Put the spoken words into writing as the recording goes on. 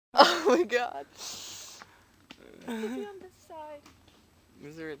Oh my god. Be on this side.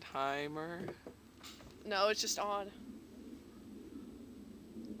 Is there a timer? No, it's just on.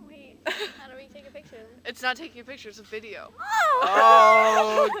 Wait, how do we take a picture then? It's not taking a picture, it's a video.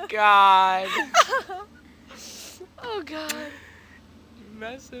 Oh! Oh god. Oh god. You're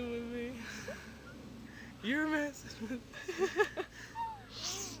messing with me. You're messing with me.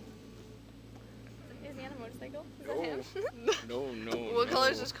 Is he on a motorcycle? Is that him? No. What color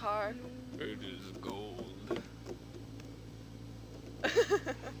is this car? It is gold.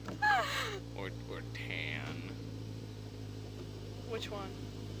 or tan. Which one?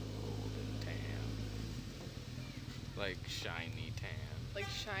 Gold and tan. Like shiny tan. Like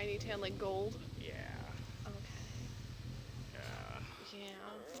shiny tan, like gold? Yeah. Okay. Yeah.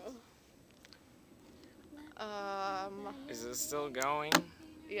 Yeah. Is it still going?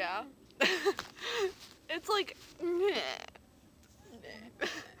 Yeah. It's like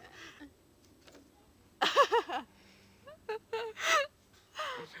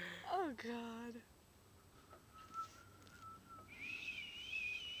oh god.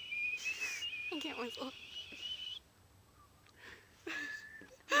 I can't whistle.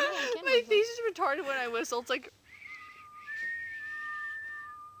 My face is retarded when I whistle. It's like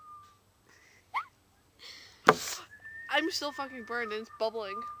I'm still fucking burned and it's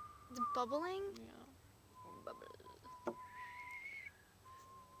bubbling. It's bubbling? Yeah. Bubble.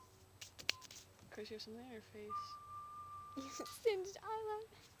 Chris, you have something on your face. You singed eyeliner.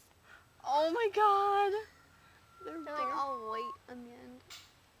 Oh my god. They're like all white on the end.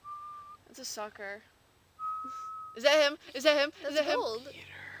 That's a sucker. Is that him? Is that him? That's Is that him? gold.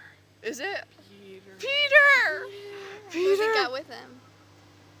 Is it? Peter. Peter! Who's he got with him?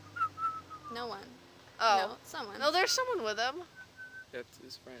 No one. Oh. No, someone. No, there's someone with him. That's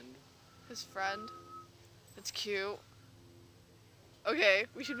his friend. His friend. That's cute. Okay,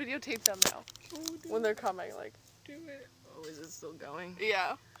 we should videotape them now. When they're coming, like. Do it. Oh, is it still going?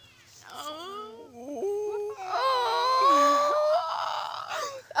 Yeah.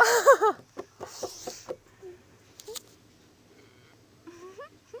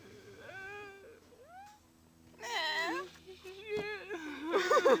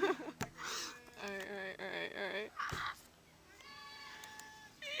 Alright.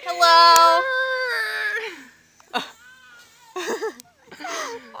 Hello!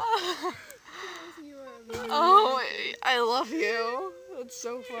 Oh, I love you. That's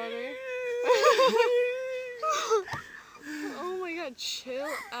so funny. Oh my god, chill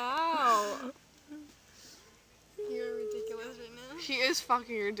out. You're ridiculous right now. He is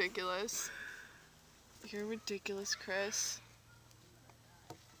fucking ridiculous. You're ridiculous, Chris.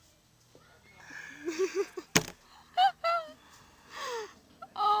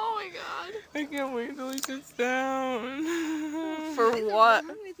 Oh my god. I can't wait till he sits down. For what? What's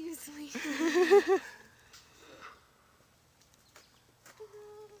wrong with you, sweet?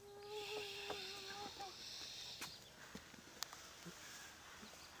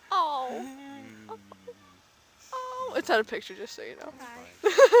 Oh. Oh. It's not a picture, just so you know. Hi.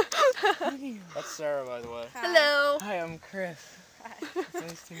 That's Sarah, by the way. Hello. Hi, I'm Chris. It's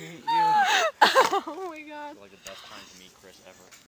nice to meet you. Oh my god. Like the best time to meet Chris ever.